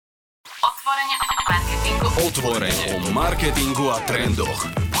Otvorene o marketingu. Otvorene o marketingu a trendoch.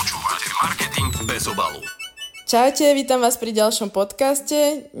 Počúvate Marketing bez obalu. Čaute, vítam vás pri ďalšom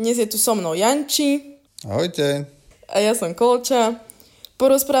podcaste. Dnes je tu so mnou Janči. Ahojte. A ja som Kolča.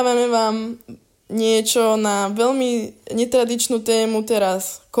 Porozprávame vám niečo na veľmi netradičnú tému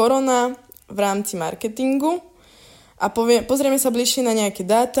teraz korona v rámci marketingu. A pozrieme sa bližšie na nejaké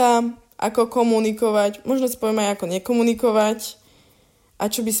dáta, ako komunikovať, možno si povieme aj ako nekomunikovať. A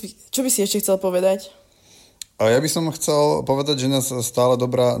čo by si ešte chcel povedať? A ja by som chcel povedať, že nás stále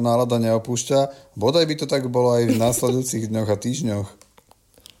dobrá nálada neopúšťa. Bodaj by to tak bolo aj v následujúcich dňoch a týždňoch.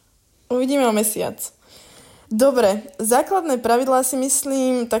 Uvidíme o mesiac. Dobre, základné pravidlá si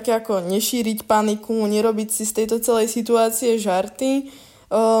myslím, také ako nešíriť paniku, nerobiť si z tejto celej situácie žarty.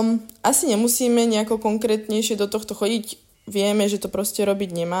 Asi nemusíme nejako konkrétnejšie do tohto chodiť. Vieme, že to proste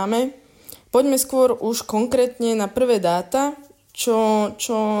robiť nemáme. Poďme skôr už konkrétne na prvé dáta,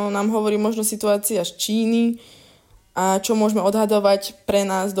 čo nám hovorí možno situácia z Číny a čo môžeme odhadovať pre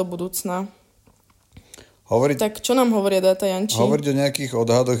nás do budúcna. Tak čo nám hovoria dáta, Janči? Hovoriť o nejakých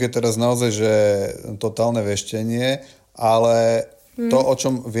odhadoch je teraz naozaj že totálne veštenie, ale to, o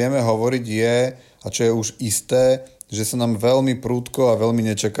čom vieme hovoriť je, a čo je už isté, že sa nám veľmi prudko a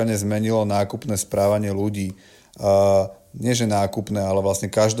veľmi nečakane zmenilo nákupné správanie ľudí. Nie že nákupné, ale vlastne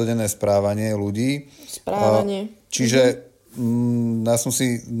každodenné správanie ľudí. Čiže ja som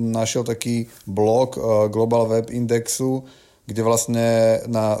si našiel taký blog Global Web Indexu, kde vlastne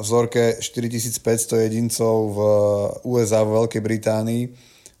na vzorke 4500 jedincov v USA, v Veľkej Británii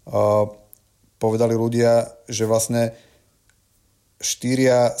povedali ľudia, že vlastne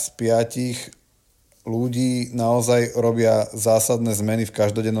 4 z 5 ľudí naozaj robia zásadné zmeny v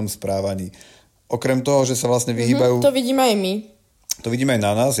každodennom správaní. Okrem toho, že sa vlastne vyhýbajú... To vidíme aj my. To vidíme aj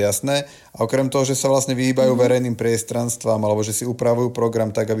na nás, jasné. A okrem toho, že sa vlastne vyhýbajú verejným priestranstvám alebo že si upravujú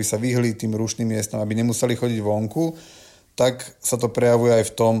program tak, aby sa vyhli tým rušným miestam, aby nemuseli chodiť vonku, tak sa to prejavuje aj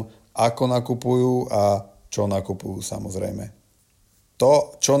v tom, ako nakupujú a čo nakupujú, samozrejme.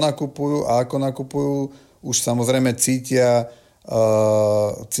 To, čo nakupujú a ako nakupujú, už samozrejme cítia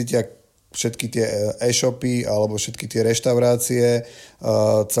všetky tie e-shopy alebo všetky tie reštaurácie,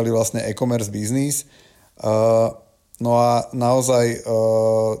 celý vlastne e-commerce biznis. No a naozaj,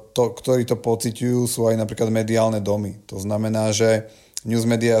 ktorí to pociťujú, sú aj napríklad mediálne domy. To znamená, že News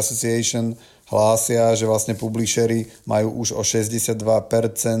Media Association hlásia, že vlastne publishery majú už o 62%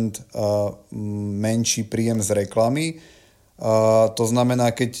 menší príjem z reklamy. To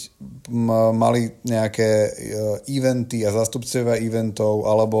znamená, keď mali nejaké eventy a zástupcovia eventov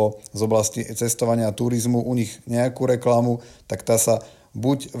alebo z oblasti cestovania a turizmu u nich nejakú reklamu, tak tá sa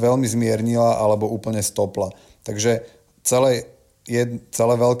buď veľmi zmiernila alebo úplne stopla. Takže celé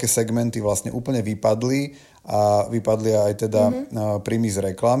veľké segmenty vlastne úplne vypadli a vypadli aj teda príjmy z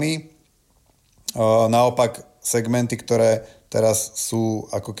reklamy. Naopak segmenty, ktoré teraz sú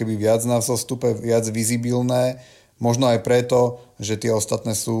ako keby viac na vzostupe, viac vizibilné, možno aj preto, že tie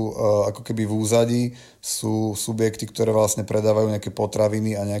ostatné sú ako keby v úzadí, sú subjekty, ktoré vlastne predávajú nejaké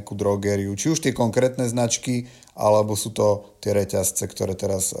potraviny a nejakú drogériu. Či už tie konkrétne značky, alebo sú to tie reťazce, ktoré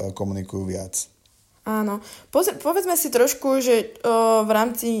teraz komunikujú viac. Áno. Povedzme si trošku, že v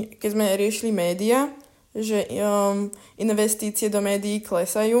rámci, keď sme riešili média, že investície do médií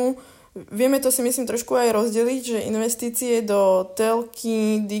klesajú. Vieme to si myslím trošku aj rozdeliť, že investície do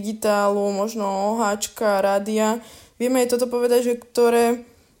telky, digitálu, možno OHčka, rádia. Vieme aj toto povedať, že ktoré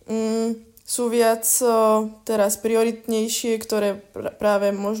sú viac teraz prioritnejšie, ktoré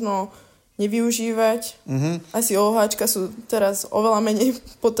práve možno nevyužívať. Asi OHčka sú teraz oveľa menej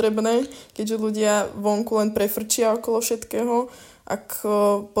potrebné, keďže ľudia vonku len prefrčia okolo všetkého, ak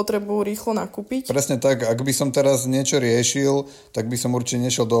potrebujú rýchlo nakúpiť. Presne tak, ak by som teraz niečo riešil, tak by som určite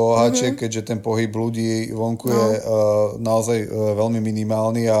nešiel do OHčiek, keďže ten pohyb ľudí vonku je naozaj veľmi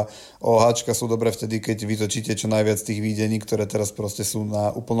minimálny a OHčka sú dobré vtedy, keď vytočíte čo najviac tých videní, ktoré teraz proste sú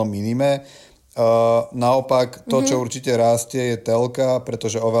na úplnom minime. Naopak, to, čo určite rastie, je telka,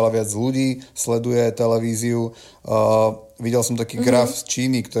 pretože oveľa viac ľudí sleduje televíziu. Videl som taký graf z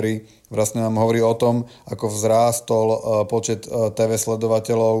Číny, ktorý vlastne nám hovorí o tom, ako vzrástol počet TV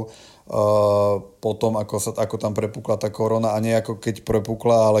sledovateľov potom, ako tam prepukla tá korona a nie ako keď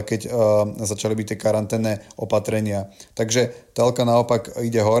prepukla, ale keď začali byť tie karanténne opatrenia. Takže telka naopak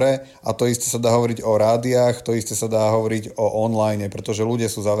ide hore a to isté sa dá hovoriť o rádiách, to isté sa dá hovoriť o online, pretože ľudia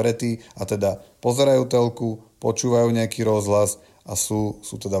sú zavretí a teda pozerajú telku, počúvajú nejaký rozhlas a sú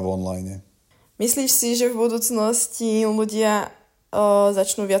teda v online. Myslíš si, že v budúcnosti ľudia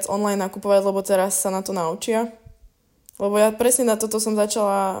začnú viac online nakupovať, lebo teraz sa na to naučia? Lebo ja presne nad týmto som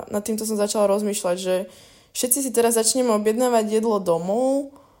začala rozmýšľať, že všetci si teraz začneme objednávať jedlo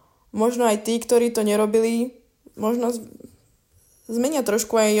domov možno aj tí, ktorí to nerobili, možno zmenia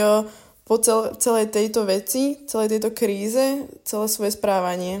trošku aj po celej tejto veci, celej tejto kríze, celé svoje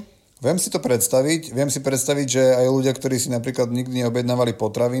správanie. Viem si predstaviť, že aj ľudia, ktorí si napríklad nikdy neobjednávali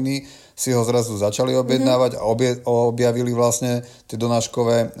potraviny, si ho zrazu začali objednávať a objavili vlastne tie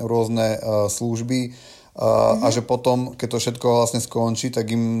donáškové rôzne služby a že potom, keď to všetko vlastne skončí, tak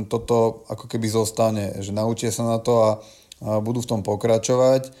im toto ako keby zostane, že naučia sa na to a budú v tom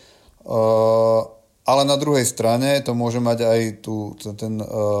pokračovať. Ale na druhej strane to môže mať aj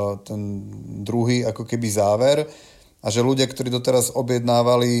ten druhý ako keby záver a že ľudia, ktorí doteraz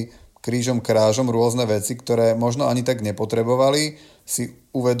objednávali krížom krážom rôzne veci, ktoré možno ani tak nepotrebovali, si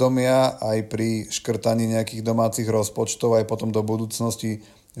uvedomia aj pri škrtaní nejakých domácich rozpočtov aj potom do budúcnosti,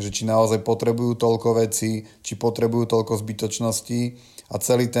 že či naozaj potrebujú toľko vecí, či potrebujú toľko zbytočností a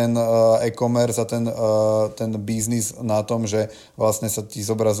celý ten e-commerce a ten biznis na tom, že vlastne sa ti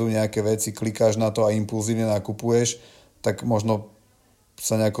zobrazujú nejaké veci, klikáš na to a impulzívne nakupuješ, tak možno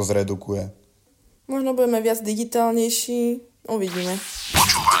sa nejako zredukuje. Možno budeme viac digitálnejší, uvidíme.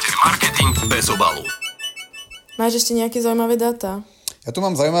 Počúvate Marketing bez obalu. Máš ešte nejaké zaujímavé dáta? Ja tu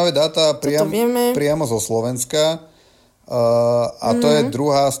mám zaujímavé dáta priamo zo Slovenska a to je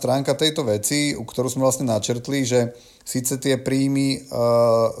druhá stránka tejto veci, ktorú sme vlastne načrtli, že síce tie príjmy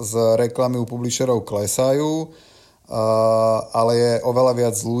z reklamy u publisherov klesajú, ale je oveľa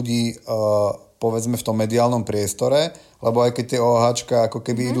viac ľudí povedzme v tom mediálnom priestore, lebo aj keď tie OHčka ako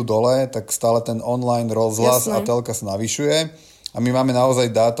keby idú dole, tak stále ten online rozhlas a telka sa navyšuje. A my máme naozaj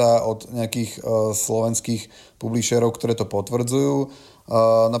dáta od nejakých slovenských publisherov, ktoré to potvrdzujú.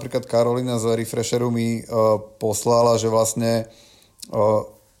 Napríklad Karolina z Refresheru mi poslala, že vlastne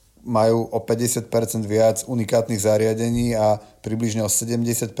majú o 50% viac unikátnych zariadení a približne o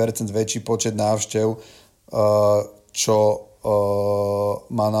 70% väčší počet návštev, čo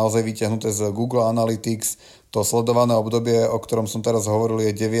má naozaj vyťahnuté z Google Analytics. To sledované obdobie, o ktorom som teraz hovoril,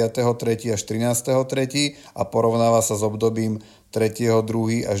 je 9.3. až 13.3. a porovnáva sa s obdobím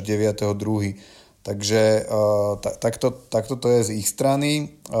 3.2. až 9.2. Takže takto to je z ich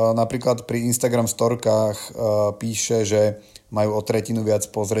strany. Napríklad pri Instagram storkách píše, že majú o tretinu viac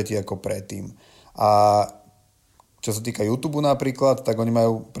pozretí ako predtým. A čo sa týka YouTube napríklad, tak oni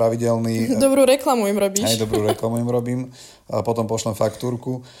majú pravidelný... Dobrú reklamu im robíš. Aj dobrú reklamu im robím. A potom pošlem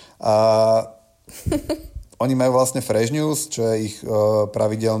faktúrku. A oni majú vlastne Fresh News, čo je ich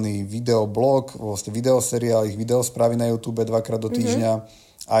pravidelný videoblog, vlastne videoseriál, ich videosprávy na YouTube 2-krát do týždňa.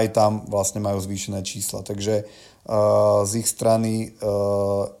 Aj tam vlastne majú zvýšené čísla. Takže z ich strany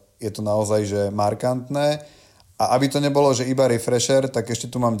je to naozaj že markantné. A aby to nebolo, že iba Refresher, tak ešte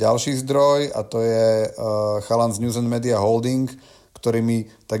tu mám ďalší zdroj a to je chalan z News and Media Holding, ktorý mi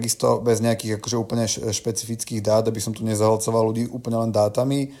takisto bez nejakých akože úplne špecifických dát, aby som tu nezahlcoval ľudí úplne len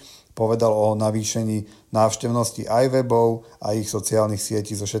dátami, povedal o navýšení návštevnosti aj webov a ich sociálnych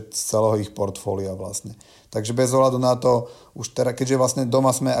sietí z celého ich portfólia vlastne. Takže bez ohľadu na to, už teraz, keďže vlastne doma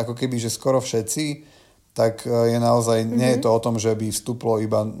sme ako keby, že skoro všetci, tak je naozaj, nie je to o tom, že by vstúplo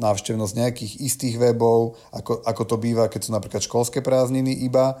iba návštevnosť nejakých istých webov, ako to býva, keď sú napríklad školské prázdniny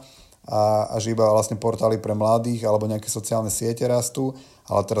iba a že iba vlastne portály pre mladých alebo nejaké sociálne siete rastú,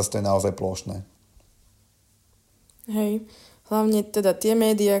 ale teraz to je naozaj plošné. Hej, hlavne teda tie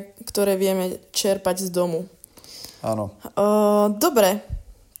médiá, ktoré vieme čerpať z domu. Áno. Dobre.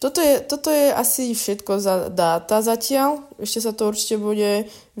 Toto je asi všetko za dáta zatiaľ. Ešte sa to určite bude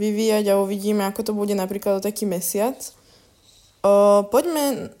vyvíjať a uvidíme, ako to bude napríklad o taký mesiac.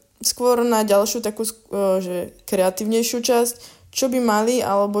 Poďme skôr na ďalšiu takú že kreatívnejšiu časť. Čo by mali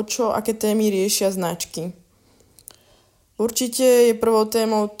alebo aké témy riešia značky? Určite je prvou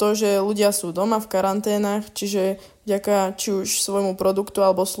témou to, že ľudia sú doma v karanténach, čiže vďaka či už svojmu produktu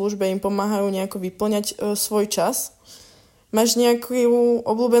alebo službe im pomáhajú nejako vyplňať svoj čas. Máš nejakú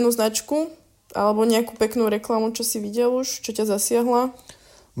obľúbenú značku? Alebo nejakú peknú reklamu, čo si videl už? Čo ťa zasiahla?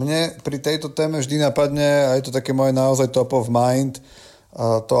 Mne pri tejto téme vždy napadne, a je to také moje naozaj top of mind,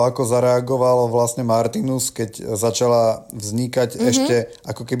 to, ako zareagovalo vlastne Martinus, keď začala vznikať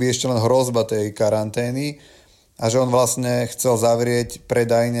ako keby ešte len hrozba tej karantény a že on vlastne chcel zavrieť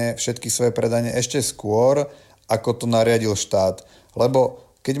predajne, všetky svoje predajne ešte skôr, ako to nariadil štát. Lebo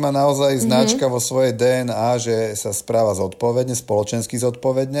keď má naozaj značka vo svojej DNA, že sa správa zodpovedne, spoločensky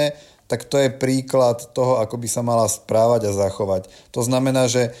zodpovedne, tak to je príklad toho, ako by sa mala správať a zachovať. To znamená,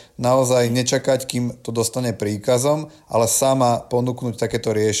 že naozaj nečakať, kým to dostane príkazom, ale sama ponúknuť takéto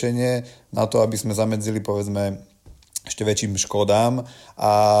riešenie na to, aby sme zamedzili, povedzme, ešte väčším škodám.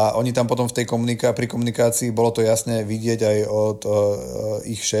 A oni tam potom v tej pri komunikácii bolo to jasne vidieť aj od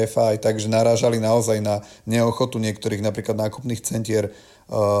ich šéfa, aj tak, že narážali naozaj na neochotu niektorých napríklad nákupných centier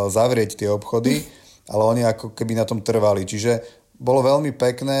zavrieť tie obchody, ale oni ako keby na tom trvali. Čiže bolo veľmi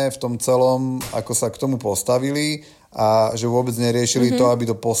pekné v tom celom, ako sa k tomu postavili a že vôbec neriešili to, aby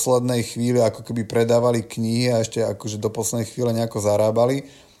do poslednej chvíle ako keby predávali knihy a ešte akože do poslednej chvíle nejako zarábali,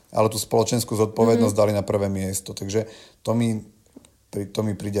 ale tú spoločenskú zodpovednosť dali na prvé miesto. Takže to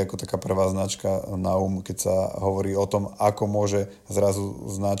mi príde ako taká prvá značka na keď sa hovorí o tom, ako môže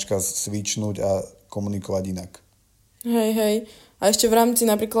zrazu značka switchnúť a komunikovať inak. Hej. A ešte v rámci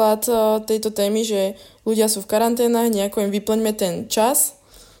napríklad tejto témy, že ľudia sú v karanténach, nejako im vyplňme ten čas,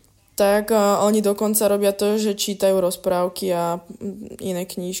 tak oni dokonca robia to, že čítajú rozprávky a iné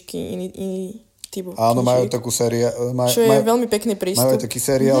knížky, iný typ knížiek. Áno, majú takú sériu. Čo je veľmi pekný prístup. Majú taký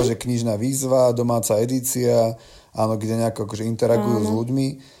seriál, že knižná výzva, domáca edícia, áno, kde nejako akože interagujú s ľuďmi.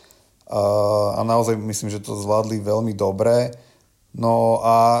 A naozaj myslím, že to zvládli veľmi dobre. No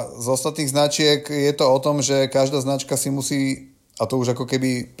a z ostatných značiek je to o tom, že každá značka si musí, a to už ako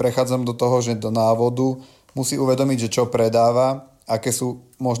keby prechádzam do toho, že do návodu, musí uvedomiť, že čo predáva, aké sú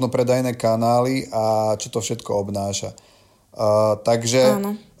možno predajné kanály a čo to všetko obnáša. Takže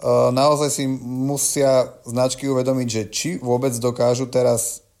naozaj si musia značky uvedomiť, že či vôbec dokážu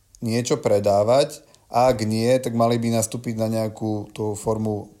teraz niečo predávať, a ak nie, tak mali by nastúpiť na nejakú tú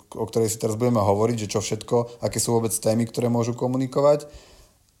formu, o ktorej si teraz budeme hovoriť, že čo všetko, aké sú vôbec témy, ktoré môžu komunikovať.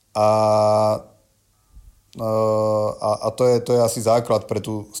 A to je asi základ pre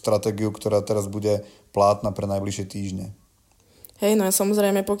tú stratégiu, ktorá teraz bude plátna pre najbližšie týždne. Hej, no a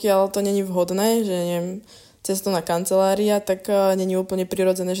samozrejme, pokiaľ to není vhodné, že neviem, cestovná kancelária, tak není úplne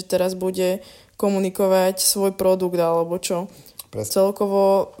prirodzené, že teraz bude komunikovať svoj produkt alebo čo. Presne.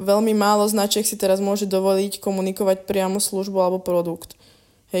 Celkovo veľmi málo značiek si teraz môže dovoliť komunikovať priamo službu alebo produkt.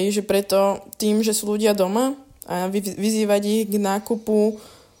 Hej, že preto tým, že sú ľudia doma a vyzývať ich k nákupu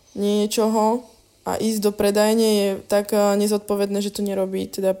niečoho a ísť do predajne je tak nezodpovedné, že to nerobí.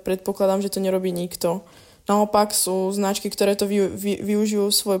 Teda predpokladám, že to nerobí nikto. Naopak sú značky, ktoré to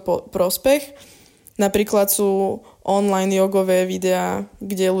využijú v svoj prospech. Napríklad sú online jogové videá,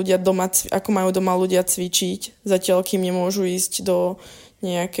 kde ľudia doma, ako majú doma ľudia cvičiť, zatiaľ kým nemôžu ísť do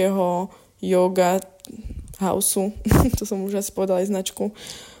nejakého yoga houseu. To som už asi povedala aj značku.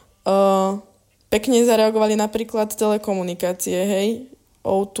 Pekne zareagovali napríklad telekomunikácie, hej.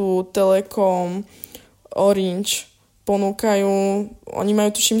 O2, Telekom, Orange ponúkajú, oni majú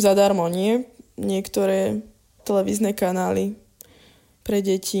tuším zadarmo, nie? Niektoré televízne kanály pre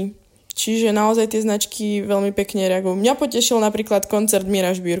deti. Čiže naozaj tie značky veľmi pekne reagujú. Mňa potešil napríklad koncert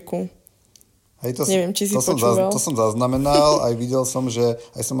Mira Žbírku. Hej, neviem, či si počúval. To som zaznamenal, aj videl som, že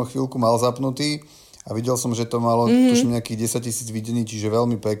aj som ho chvíľku mal zapnutý a videl som, že to malo tuším nejakých 10 000 videní, čiže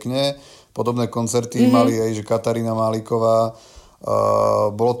veľmi pekne. Podobné koncerty mali aj že Katarína Máliková.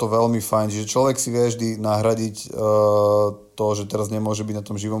 Bolo to veľmi fajn, že človek si vie vždy nahradiť to, že teraz nemôže byť na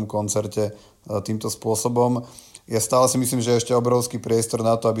tom živom koncerte týmto spôsobom. Ja stále si myslím, že je ešte obrovský priestor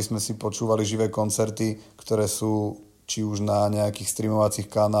na to, aby sme si počúvali živé koncerty, ktoré sú či už na nejakých streamovacích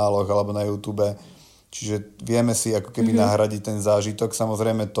kanáloch alebo na YouTube. Čiže vieme si ako keby nahradiť ten zážitok.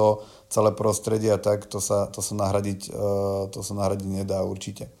 Samozrejme to celé prostredie a tak, to sa nahradiť nedá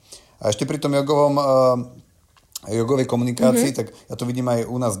určite. A ešte pri tom jogovej komunikácii, tak ja to vidím aj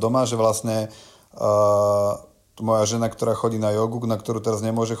u nás doma, že vlastne moja žena, ktorá chodí na jogu, na ktorú teraz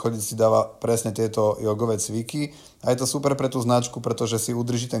nemôže chodiť, si dáva presne tieto jogové cviky a je to super pre tú značku, pretože si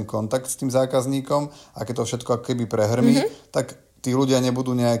udrží ten kontakt s tým zákazníkom a keď to všetko ako keby prehrmí, tak tí ľudia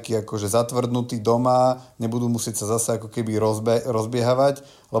nebudú nejakí akože zatvrdnutí doma, nebudú musieť sa zase ako keby rozbiehavať,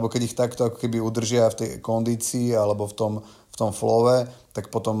 lebo keď ich takto ako keby udržia v tej kondícii alebo v tom flowe, tak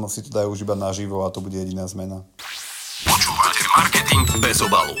potom si to dajú už iba naživo a to bude jediná zmena. Počúvate Marketing bez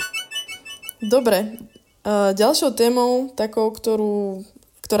obalu. Dobre. Ďalšou témou, takou,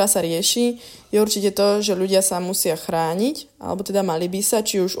 ktorá sa rieši, je určite to, že ľudia sa musia chrániť, alebo teda mali by sa,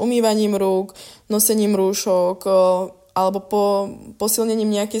 či už umývaním rúk, nosením rúšok, alebo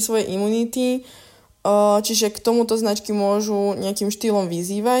posilnením nejakej svojej imunity. Čiže k tomuto značky môžu nejakým štýlom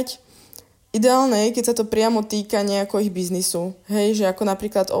vyzývať. Ideálne je, keď sa to priamo týka nejako ich biznisu. Hej, že ako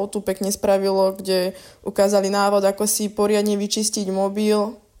napríklad O2 pekne spravilo, kde ukázali návod, ako si poriadne vyčistiť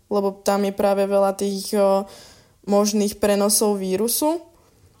mobil, lebo tam je práve veľa tých možných prenosov vírusu.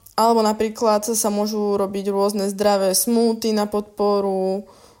 Alebo napríklad sa môžu robiť rôzne zdravé smoothie na podporu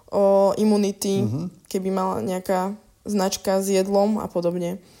imunity, keby mala nejaká značka s jedlom a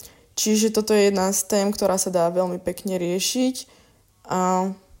podobne. Čiže toto je jedna z tém, ktorá sa dá veľmi pekne riešiť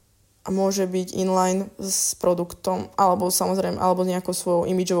a môže byť inline s produktom alebo samozrejme, alebo nejakou svojou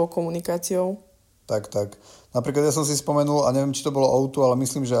imidžovou komunikáciou. Tak. Napríklad ja som si spomenul, a neviem, či to bolo O2, ale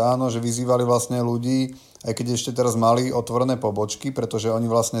myslím, že áno, že vyzývali vlastne ľudí, aj keď ešte teraz mali otvorené pobočky, pretože oni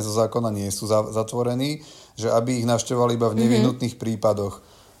vlastne zo zákona nie sú zatvorení, že aby ich navštevovali iba v nevyhnutných prípadoch.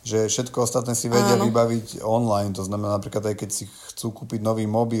 Že všetko ostatné si vedia vybaviť online, to znamená napríklad aj keď si chcú kúpiť nový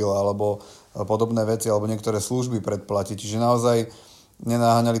mobil alebo podobné veci, alebo niektoré služby predplatiť. Čiže naozaj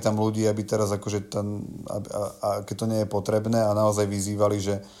nenaháňali tam ľudí, aby teraz akože keď to nie je potrebné a naozaj vyzývali,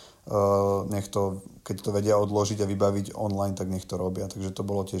 že nech to, keď to vedia odložiť a vybaviť online, tak nech to robia. Takže to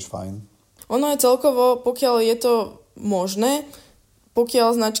bolo tiež fajn. Ono je celkovo, pokiaľ je to možné,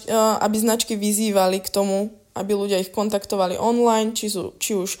 aby značky vyzývali k tomu, aby ľudia ich kontaktovali online,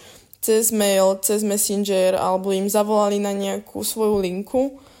 či už cez mail, cez Messenger, alebo im zavolali na nejakú svoju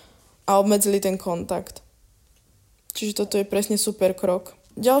linku a obmedzili ten kontakt. Čiže toto je presne super krok.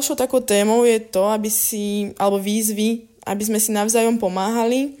 Ďalšou takou témou je to, alebo výzvy, aby sme si navzájom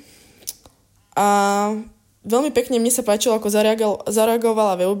pomáhali. A veľmi pekne mne sa páčilo, ako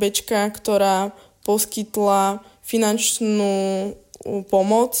zareagovala VUBčka, ktorá poskytla finančnú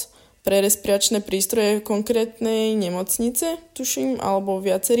pomoc pre respiračné prístroje konkrétnej nemocnice, tuším, alebo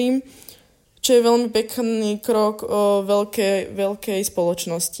viacerým, čo je veľmi pekný krok veľkej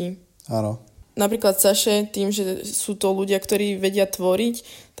spoločnosti. Áno. Napríklad Saše, tým, že sú to ľudia, ktorí vedia tvoriť,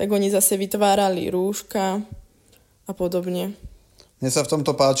 tak oni zase vytvárali rúška a podobne. Mne sa v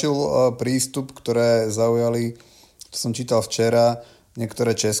tomto páčil prístup, ktoré zaujali, to som čítal včera,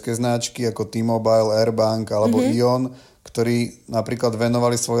 niektoré české značky ako T-Mobile, Airbank alebo Ion, ktorí napríklad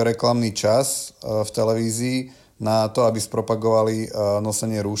venovali svoj reklamný čas v televízii na to, aby spropagovali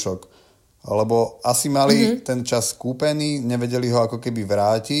nosenie rúšok. Lebo asi mali ten čas kúpený, nevedeli ho ako keby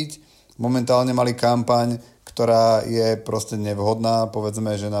vrátiť. Momentálne mali kampaň, ktorá je proste nevhodná,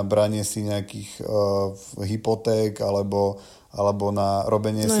 povedzme, že na branie si nejakých hypoték alebo na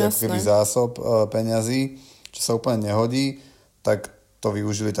robenie si ako keby zásob peňazí, čo sa úplne nehodí, tak to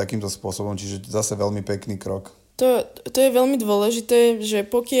využili takýmto spôsobom, čiže zase veľmi pekný krok. To je veľmi dôležité, že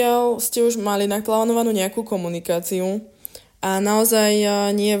pokiaľ ste už mali naplánovanú nejakú komunikáciu a naozaj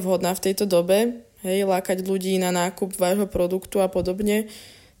nie je vhodná v tejto dobe, lákať ľudí na nákup vášho produktu a podobne,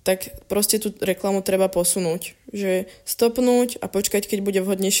 tak proste tú reklamu treba posunúť. Že stopnúť a počkať, keď bude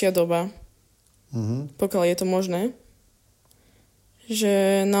vhodnejšia doba. Pokiaľ je to možné.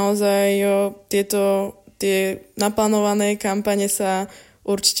 Že naozaj tie naplánované kampane sa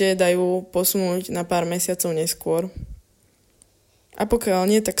určite dajú posunúť na pár mesiacov neskôr. A pokiaľ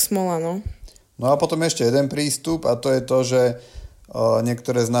nie, tak smola, no. No a potom ešte jeden prístup a to je to, že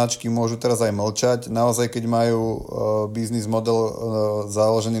niektoré značky môžu teraz aj mlčať. Naozaj, keď majú biznis model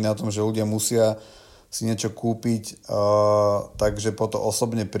založený na tom, že ľudia musia si niečo kúpiť, takže potom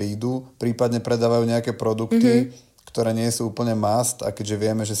osobne prídu, prípadne predávajú nejaké produkty, ktoré nie sú úplne must a keďže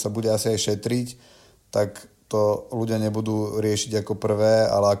vieme, že sa bude asi aj šetriť, tak to ľudia nebudú riešiť ako prvé,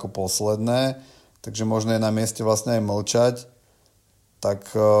 ale ako posledné. Takže možno je na mieste vlastne aj mlčať.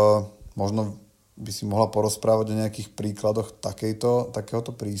 Tak možno by si mohla porozprávať o nejakých príkladoch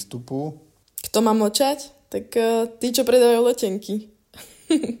takéhoto prístupu. Kto má mlčať? Tak tí, čo predávajú letenky.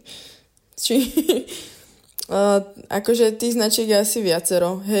 Akože tých značiek je asi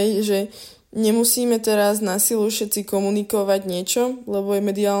viacero. Hej, že nemusíme teraz na silu všetci komunikovať niečo, lebo je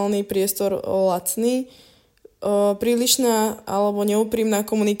mediálny priestor lacný. Prílišná alebo neúprimná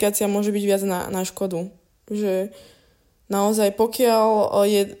komunikácia môže byť viac na škodu. Že naozaj pokiaľ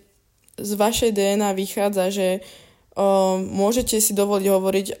je z vašej DNA vychádza, že môžete si dovoliť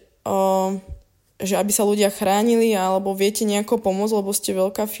hovoriť, že aby sa ľudia chránili alebo viete nejako pomôcť, lebo ste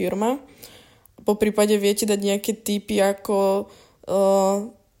veľká firma. Po prípade viete dať nejaké tipy, ako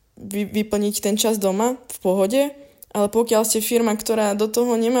vyplniť ten čas doma v pohode, ale pokiaľ ste firma, ktorá do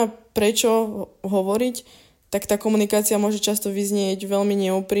toho nemá prečo hovoriť, tak tá komunikácia môže často vyznieť veľmi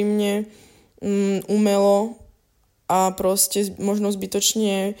neúprimne, umelo a proste možno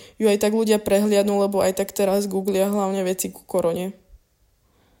zbytočne ju aj tak ľudia prehliadnú, lebo aj tak teraz googlia hlavne veci ku korone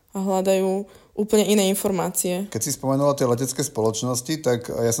a hľadajú úplne iné informácie. Keď si spomenula tie letecké spoločnosti, tak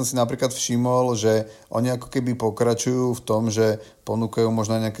ja som si napríklad všimol, že oni ako keby pokračujú v tom, že ponúkajú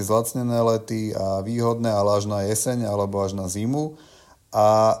možno nejaké zlacnené lety a výhodné, ale až na jeseň alebo až na zimu.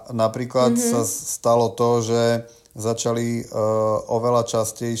 A napríklad sa stalo to, že začali oveľa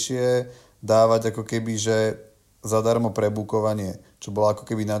častejšie dávať ako keby, že zadarmo prebukovanie, čo bola ako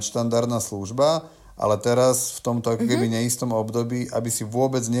keby nadštandardná služba, ale teraz v tomto ako keby neistom období, aby si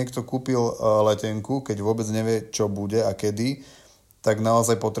vôbec niekto kúpil letenku, keď vôbec nevie, čo bude a kedy, tak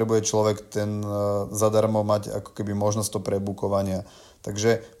naozaj potrebuje človek ten zadarmo mať ako keby možnosť to prebukovania.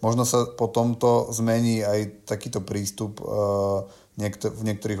 Takže možno sa po tomto zmení aj takýto prístup v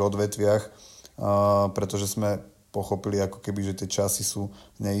niektorých odvetviach, pretože sme pochopili ako keby, že tie časy sú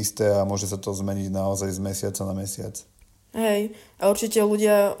neisté a môže sa to zmeniť naozaj z mesiaca na mesiac. Hej, a určite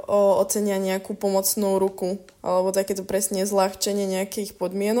ľudia ocenia nejakú pomocnú ruku alebo takéto presne zľahčenie nejakých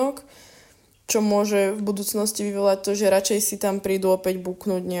podmienok, čo môže v budúcnosti vyvolať to, že radšej si tam prídu opäť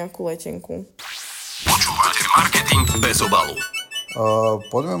buknúť nejakú letenku. Počúvate Marketing bez obalu.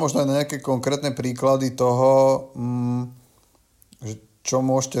 Poďme možno na nejaké konkrétne príklady toho, že čo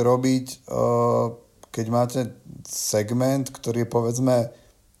môžete robiť, keď máte segment, ktorý je povedzme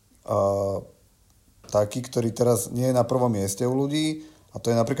taký, ktorý teraz nie je na prvom mieste u ľudí, a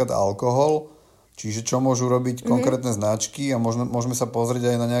to je napríklad alkohol, čiže čo môžu robiť konkrétne značky a môžeme sa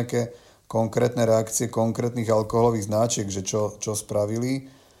pozrieť aj na nejaké konkrétne reakcie konkrétnych alkoholových značiek, že čo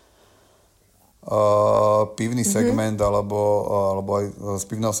spravili. Pivný segment alebo aj z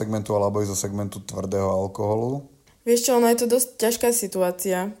pivného segmentu alebo aj zo segmentu tvrdého alkoholu. Vieš čo, ono je to dosť ťažká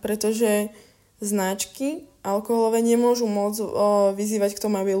situácia, pretože značky alkoholové nemôžu môcť vyzývať k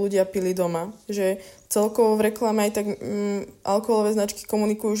tomu, aby ľudia pili doma. Že celkovo v reklame aj tak alkoholové značky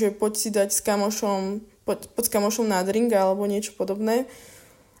komunikujú, že poď si dať poď s kamošom na drink alebo niečo podobné.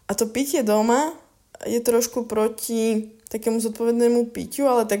 A to pitie doma je trošku proti takému zodpovednému piťu,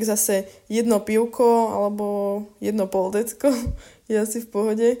 ale tak zase jedno pivko alebo jedno poldecko je asi v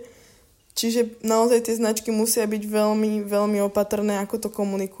pohode. Čiže naozaj tie značky musia byť veľmi, veľmi opatrné, ako to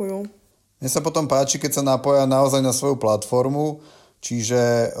komunikujú. Mne sa potom páči, keď sa napoja naozaj na svoju platformu,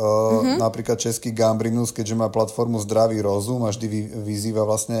 čiže napríklad český Gambrinus, keďže má platformu Zdravý rozum a vždy vyzýva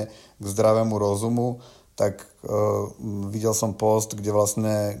vlastne k zdravému rozumu, tak videl som post, kde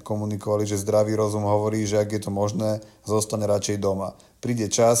vlastne komunikovali, že Zdravý rozum hovorí, že ak je to možné, zostane radšej doma. Príde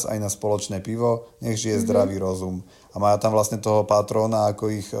čas aj na spoločné pivo, nech žije Zdravý rozum. A má tam vlastne toho patróna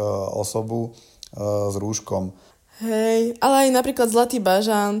ako ich osobu s rúškom. Hej, ale aj napríklad Zlatý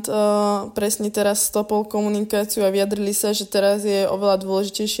bažant presne teraz stopol komunikáciu a vyjadrili sa, že teraz je oveľa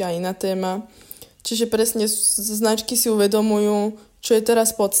dôležitejšia iná téma. Čiže presne značky si uvedomujú, čo je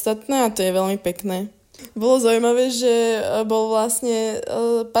teraz podstatné a to je veľmi pekné. Bolo zaujímavé, že bol vlastne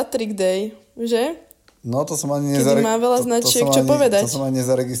Patrick Day, že? No to som ani Kedy má veľa značiek, čo povedať. To som ani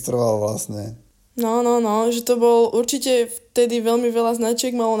nezaregistroval vlastne. No, že to bol určite vtedy veľmi veľa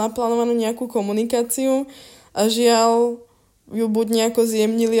značiek malo naplánovanú nejakú komunikáciu a žiaľ ju buď nejako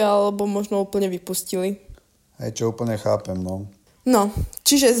zjemnili, alebo možno úplne vypustili. Hej, čo úplne chápem, no. No,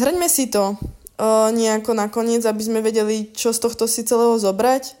 čiže zhrňme si to nejako nakoniec, aby sme vedeli, čo z tohto si celého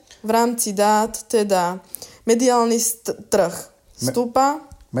zobrať. V rámci dát, teda mediálny trh stúpa.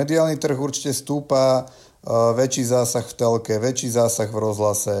 Mediálny trh určite stúpa, väčší zásah v telke, väčší zásah v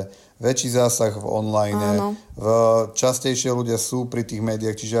rozhlase, väčší zásah v online. Častejšie ľudia sú pri tých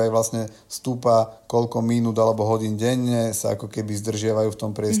médiách, čiže aj vlastne stúpa koľko minút alebo hodín denne sa ako keby zdržiavajú v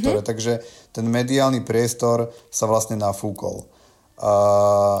tom priestore. Takže ten mediálny priestor sa vlastne nafúkol.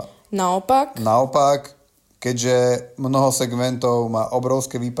 Naopak, keďže mnoho segmentov má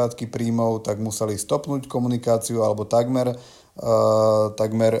obrovské výpadky príjmov, tak museli stopnúť komunikáciu alebo takmer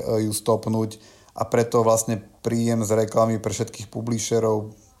ju stopnúť a preto vlastne príjem z reklamy pre všetkých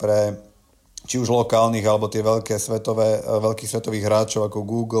publisherov, pre či už lokálnych alebo tie veľkých svetových hráčov ako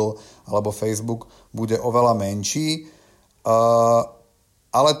Google alebo Facebook bude oveľa menší.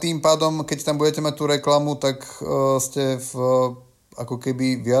 Ale tým pádom, keď tam budete mať tú reklamu, tak ste ako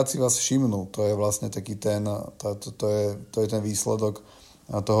keby viac si vás všimnú. To je vlastne taký to je ten výsledok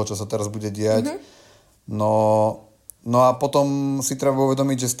toho, čo sa teraz bude diať. No a potom si treba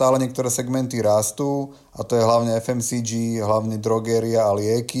uvedomiť, že stále niektoré segmenty rastú a to je hlavne FMCG, hlavne drogéria a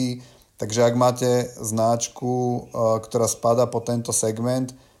lieky. Takže ak máte značku, ktorá spadá po tento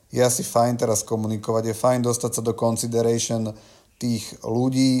segment, je asi fajn teraz komunikovať, je fajn dostať sa do consideration tých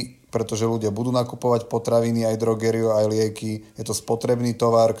ľudí, pretože ľudia budú nakupovať potraviny, aj drogériu, aj lieky. Je to spotrebný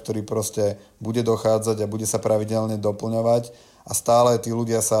tovar, ktorý proste bude dochádzať a bude sa pravidelne doplňovať a stále tí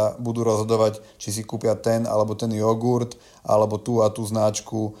ľudia sa budú rozhodovať, či si kúpia ten alebo ten jogurt, alebo tú a tú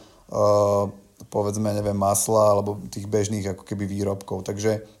značku, povedzme, neviem, masla, alebo tých bežných ako keby výrobkov.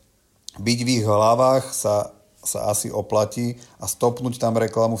 Takže byť v ich hlavách sa asi oplatí a stopnúť tam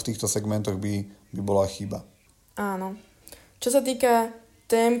reklamu v týchto segmentoch by bola chyba. Áno. Čo sa týka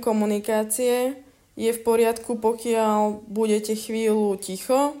tém komunikácie, je v poriadku, pokiaľ budete chvíľu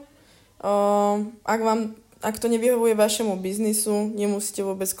ticho. Ak to nevyhovuje vašemu biznisu, nemusíte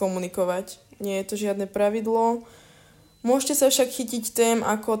vôbec komunikovať. Nie je to žiadne pravidlo. Môžete sa však chytiť tém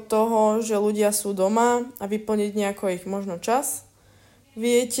ako toho, že ľudia sú doma a vyplniť nejako ich možno čas.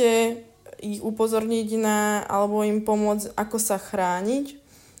 Viete ich upozorniť alebo im pomôcť, ako sa chrániť.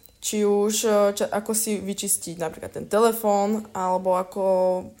 Či už ako si vyčistiť napríklad ten telefón, alebo ako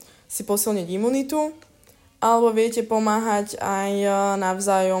si posilniť imunitu, alebo viete pomáhať aj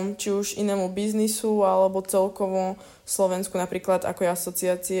navzájom, či už inému biznisu, alebo celkovo Slovensku, napríklad ako je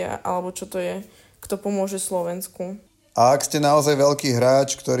asociácia, alebo čo to je, kto pomôže Slovensku. A ak ste naozaj veľký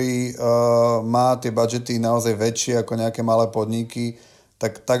hráč, ktorý má tie budžety naozaj väčšie ako nejaké malé podniky,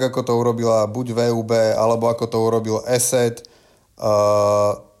 tak ako to urobila buď VUB, alebo ako to urobil ESET,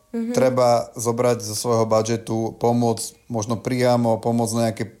 treba zobrať zo svojho budžetu, pomôcť možno priamo, pomôcť na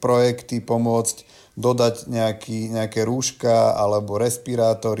nejaké projekty, pomôcť dodať nejaké rúška alebo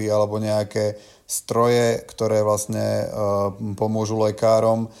respirátory alebo nejaké stroje, ktoré vlastne pomôžu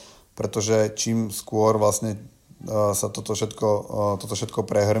lekárom, pretože čím skôr vlastne sa toto všetko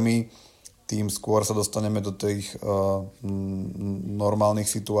prehrmí, tým skôr sa dostaneme do tých normálnych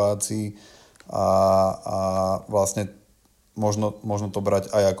situácií a vlastne možno to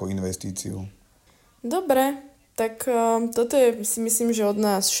brať aj ako investíciu. Dobre, tak toto je, si myslím, že od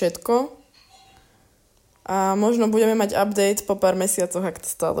nás všetko. A možno budeme mať update po pár mesiacoch, ak to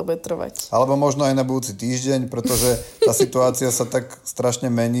stále bude trvať. Alebo možno aj na budúci týždeň, pretože tá situácia sa tak strašne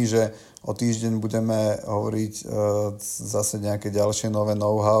mení, že o týždeň budeme hovoriť zase nejaké ďalšie nové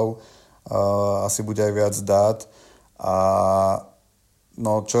know-how. Asi bude aj viac dát. A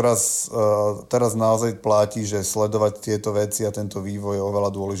no teraz naozaj platí, že sledovať tieto veci a tento vývoj je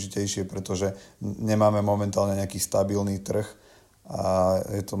oveľa dôležitejšie, pretože nemáme momentálne nejaký stabilný trh. A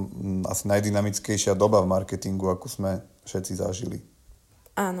je to asi najdynamickejšia doba v marketingu, ako sme všetci zažili.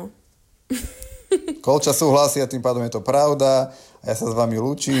 Áno. Kolča súhlasí a tým pádom je to pravda. A ja sa s vami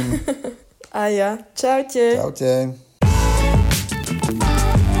lúčim. A ja. Čaute. Čaute.